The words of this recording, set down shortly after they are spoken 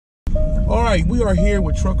All right, we are here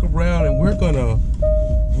with Trucker Brown, and we're gonna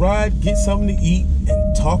ride, get something to eat,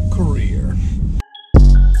 and talk career.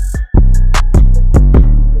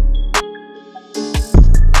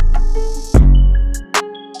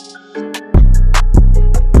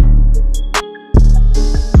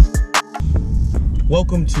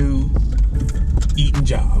 Welcome to Eating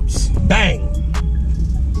Jobs. Bang!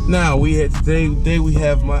 Now today we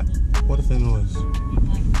have my, what is that noise?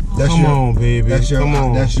 Come on, baby. Come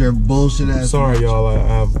on. That's your bullshit ass. Sorry, y'all. I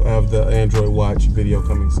have the Android Watch video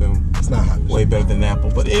coming soon. It's not hot. Way better than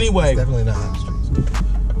Apple. But anyway, it's definitely not hot streets.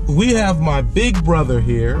 We have my big brother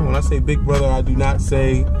here. When I say big brother, I do not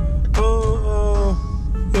say, you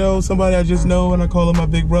know, somebody I just know, and I call him my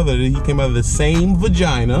big brother. He came out of the same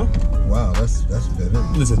vagina. Wow, that's vivid.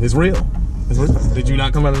 Listen, it's real. It's real. Did you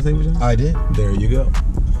not come out of the same vagina? I did. There you go.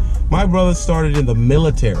 My brother started in the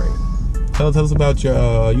military. Tell us about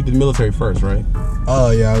your, you did military first, right? Oh,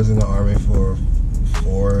 yeah, I was in the Army for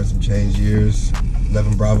 4 and some change years.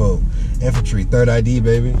 11 Bravo Infantry, 3rd ID,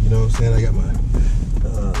 baby. You know what I'm saying? I got my,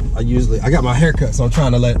 I got my haircut, so I'm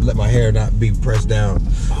trying to let my hair not be pressed down.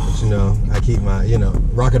 But, you know, I keep my, you know,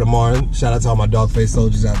 Rocket the Martin. Shout out to all my dog-faced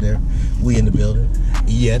soldiers out there. We in the building.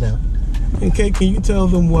 Yeah, now. And Kate, can you tell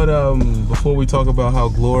them what, before we talk about how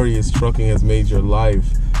glorious trucking has made your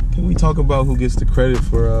life, can we talk about who gets the credit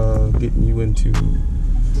for getting you into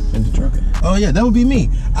trucking? Oh yeah, that would be me.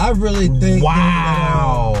 I really think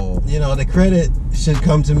wow. That, you know, the credit should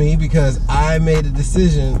come to me because I made a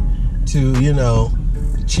decision to, you know,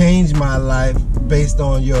 change my life based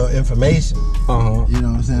on your information. You know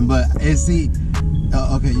what I'm saying? But see,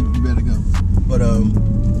 okay, you better go. But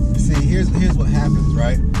see, here's what happens,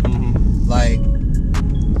 right? Like,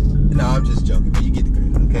 no, I'm just joking, but you get the credit.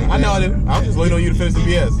 Okay, I know I did. I was just waiting on you to finish the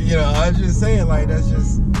BS. You know, I'm just saying, like, that's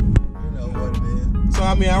just, you know, what it is. So,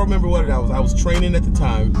 I mean, I remember what I was. I was training at the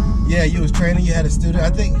time. Yeah, you was training. You had a student. I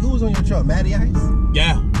think, who was on your truck? Matty Ice?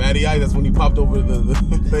 Yeah, Matty Ice. That's when you popped over the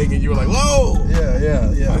thing and you were like, whoa!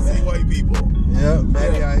 Yeah. I see white people. Yeah,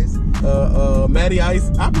 Matty Ice. Matty Ice.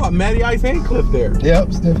 I brought Matty Ice and Cliff there.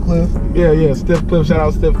 Yep, Stiff Cliff. Yeah, Stiff Cliff. Shout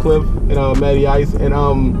out Stiff Cliff and Matty Ice. And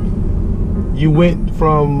you went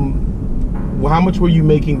from, well, how much were you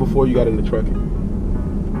making before you got into trucking?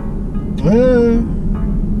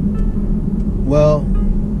 Well,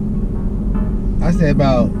 I say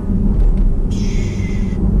about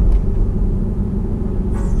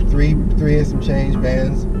three and some change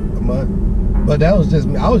bands a month. But that was just,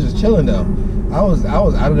 I was just chilling though. I was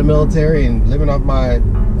out of the military and living off my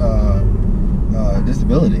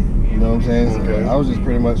disability. You know what I'm saying? Okay. So I was just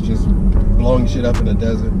pretty much just blowing shit up in the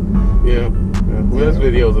desert. Yeah. Well, there's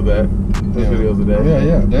videos of that.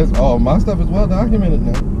 Yeah. That's all my stuff is well documented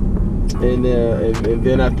now. And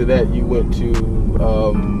then after that, you went to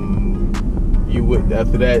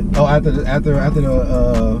after that. Oh, after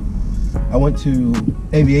I went to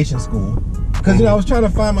aviation school because you know I was trying to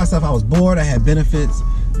find myself. I was bored. I had benefits.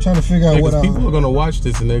 Trying to figure out what people are gonna watch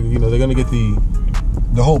this and they're they're gonna get the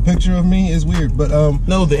whole picture of me is weird, but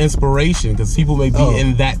no, the inspiration, because people may be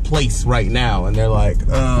in that place right now and they're like,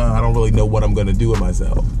 I don't really know what I'm gonna do with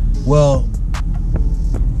myself. Well,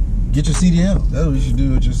 get your CDL. That's what you should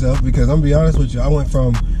do with yourself, because I'm gonna be honest with you, I went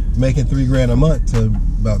from making $3 grand a month to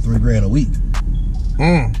about $3 grand a week.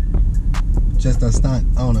 Just a stunt.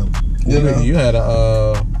 I don't know. You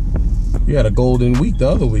had a golden week the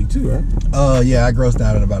other week too, right? Yeah, I grossed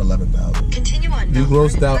out at about $11,000. Continue on. You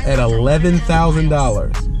grossed out at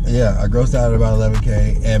 $11,000. Yeah, I grossed out at about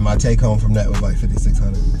 $11K, and my take home from that was like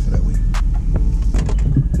 $5,600 for that week.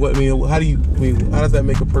 What how does that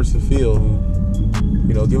make a person feel? Who,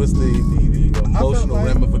 you know, give us the emotional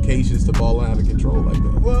ramifications to balling out of control like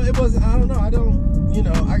that. Well, it wasn't. I don't know. I don't. You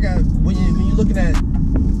know, I got when you're looking at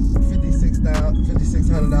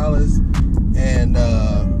 $5,600, and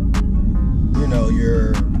you know,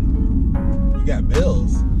 you got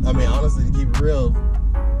bills. I mean, honestly, to keep it real,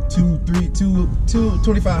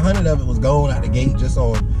 2,500 of it was going out the gate just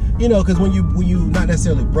on, you know, because when you not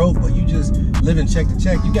necessarily broke, but you just living check to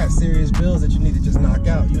check, you got serious bills that you need to just knock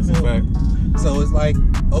out. You feel me? So it's like,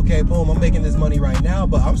 okay, boom, I'm making this money right now,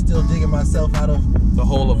 but I'm still digging myself out of the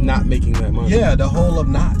hole of not making that money. Yeah, the hole of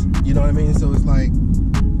not. You know what I mean? So it's like,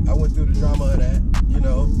 I went through the drama of that, you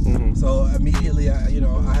know. So immediately, I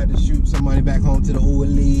had to shoot some money back home to the old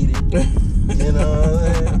lady. You know what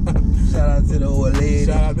I'm saying? Shout out to the old lady.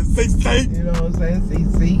 Shout out to CC. You know what I'm saying?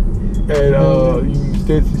 CC. And you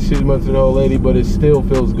did shit much to the old lady, but it still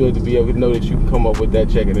feels good to be able to know that you can come up with that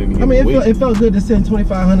check at any given week. It felt good to send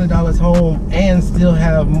 $2,500 home and still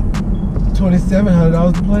have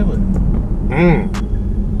 $2,700 to play with.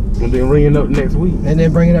 And then bring it up next week. And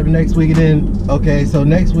then bring it up the next week, and then okay, so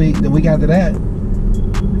next week, the week after that,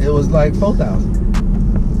 it was like 4,000.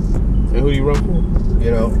 And who do you run for?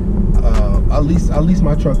 You know, I lease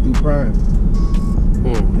my truck through Prime.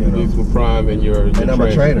 You lease with Prime, and you're and I'm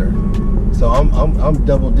a trader, so I'm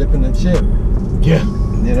double dipping the chip. Yeah.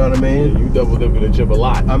 You know what I mean? Yeah, you double dipping the chip a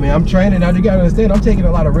lot. I mean, I'm training. Now you gotta understand, I'm taking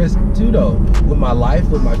a lot of risk too, though, with my life,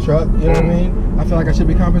 with my truck. You know what I mean? I feel like I should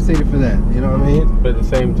be compensated for that. You know what I mean? But at the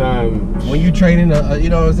same time, when you training you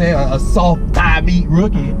know what I'm saying, a soft thigh meat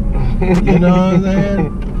rookie, you know what I'm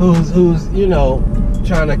saying? Who's you know,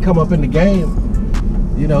 trying to come up in the game.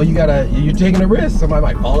 You know, you're taking a risk. Somebody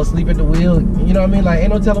might fall asleep at the wheel. You know what I mean? Like,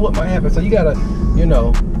 ain't no telling what might happen. So you gotta, you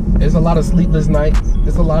know, there's a lot of sleepless nights.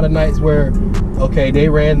 There's a lot of nights where, okay, they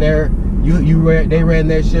ran their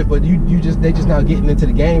shift, but they just now getting into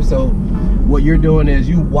the game. So what you're doing is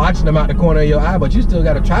you watching them out the corner of your eye, but you still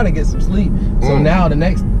got to try to get some sleep. So now the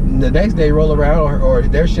next day roll around, or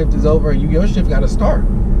their shift is over, and your shift got to start.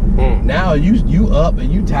 Now you up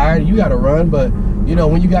and you tired, you got to run, but you know,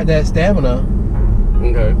 when you got that stamina,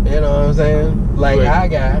 okay, you know what I'm saying, like I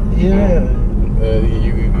got, you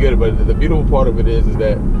get it. But the beautiful part of it is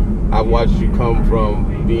that I watched you come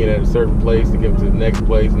from being at a certain place to get to the next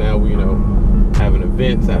place. Now we, you know, having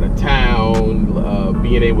events out of town,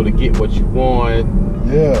 being able to get what you want.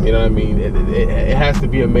 Yeah. You know what I mean? It has to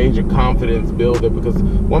be a major confidence builder, because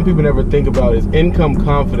one people never think about is income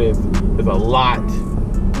confidence is a lot.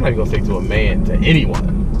 I'm not even gonna say to a man, to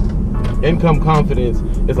anyone. Income confidence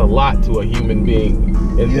is a lot to a human being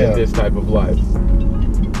in this type of life.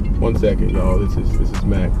 1 second, y'all. This is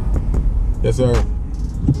Mac. Yes, sir.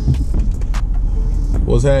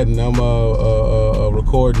 What's happening? I'm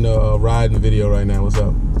recording a riding video right now. What's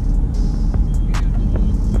up?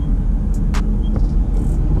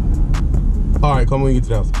 All right, come when you get to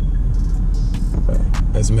the house.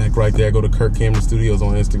 That's Mac right there. Go to Kirk Cameron Studios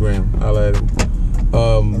on Instagram. I'll add him.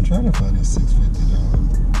 I'm trying to find a $650.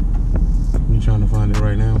 You trying to find it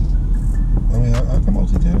right now? I mean, I can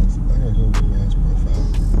multitask. I gotta go with man's profile.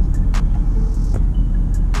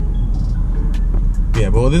 Yeah,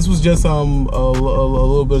 but this was just a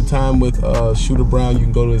little bit of time with Shooter Brown. You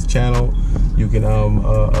can go to his channel. You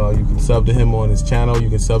can sub to him on his channel. You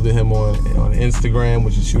can sub to him on Instagram,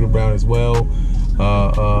 which is Shooter Brown as well.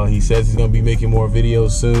 He says he's gonna be making more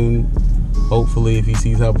videos soon. Hopefully, if he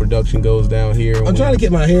sees how production goes down here. I'm trying to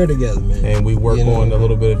get my hair together, man. And we work on a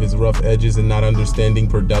little bit of his rough edges and not understanding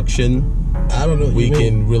production. I don't know what we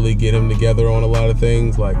can really get him together on a lot of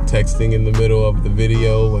things, like texting in the middle of the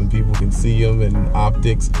video when people can see him, and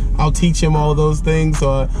optics. I'll teach him all of those things.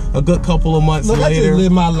 So a good couple of months later, I just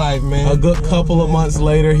live my life, man. A good couple of months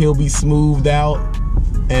later, he'll be smoothed out,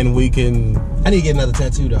 and we can. I need to get another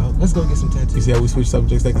tattoo, though. Let's go get some tattoos. You see how we switch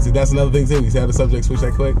subjects? See, that's another thing too. You see how the subject switch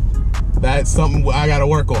that quick? That's something I gotta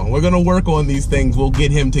work on. We're gonna work on these things. We'll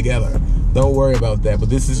get him together. Don't worry about that.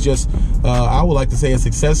 But this is just, I would like to say, a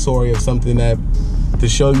success story of something that, to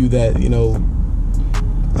show you that, you know.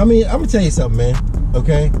 I mean, I'm gonna tell you something, man.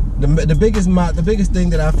 Okay, the biggest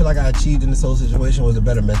thing that I feel like I achieved in this whole situation was a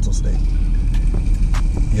better mental state.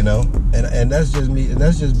 You know, and that's just me. And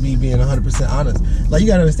that's just me being 100% honest. Like, you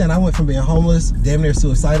gotta understand, I went from being homeless, damn near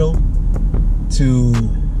suicidal, to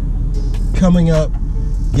coming up,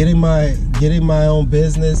 getting my own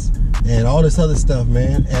business and all this other stuff,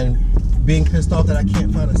 man, and being pissed off that I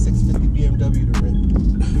can't find a 650 BMW to rent.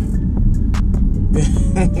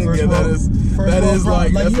 That's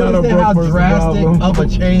not a how drastic of a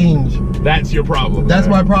change. That's your problem. That's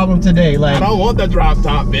my problem today. Like, I don't want the drop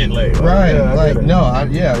top Bentley. Right. I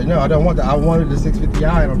don't want that. I wanted the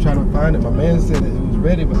 650i, and I'm trying to find it. My man said it was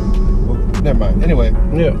ready, but never mind. Anyway.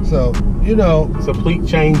 Yeah. So, you know, it's a complete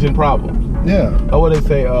change in problems. Yeah. Oh, what they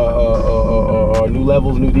say, new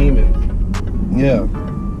levels, new demons. Yeah.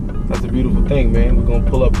 That's a beautiful thing, man. We're gonna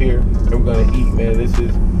pull up here and we're gonna eat, man. This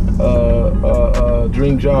is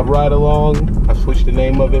Dream Job Ride Along. I switched the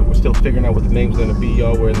name of it. We're still figuring out what the name's gonna be,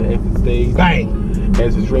 y'all. We're in the infant stage. Bang! And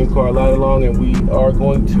it's a Dream Car Ride Along, and we are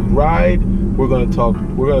going to ride. We're gonna talk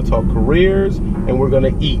careers, and we're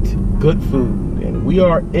gonna eat good food. And we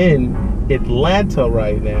are in Atlanta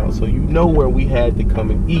right now, so you know where we had to come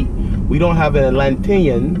and eat. We don't have an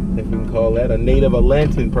Atlantean, if we can call that, a native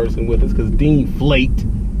Atlantean person with us, because Dean flaked.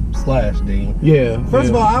 Dean. Yeah. First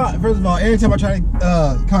of all, every time I try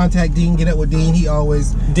to contact Dean, get up with Dean, he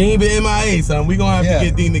always. Dean been MIA, son. We gonna have to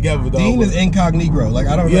get Dean together, though. Dean is incognito. Like,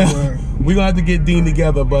 I don't know where. We gonna have to get Dean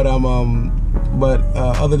together, but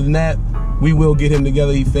other than that, we will get him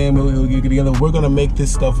together. He family, we'll get together. We're gonna make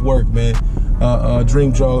this stuff work, man.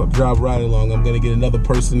 Dream Job Ride Along. I'm gonna get another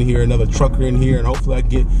person here, another trucker in here, and hopefully I can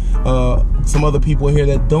get some other people in here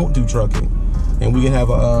that don't do trucking, and we can have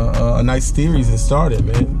a nice series and start it,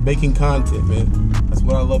 man. Making content, man. That's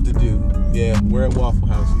what I love to do. Yeah, we're at Waffle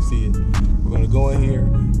House. You see it. We're gonna go in here.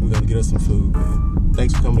 We're gonna get us some food, man.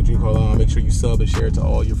 Thanks for coming to Dream Car Lounge. Make sure you sub and share it to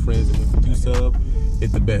all your friends, and when you do sub,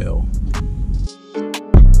 hit the bell.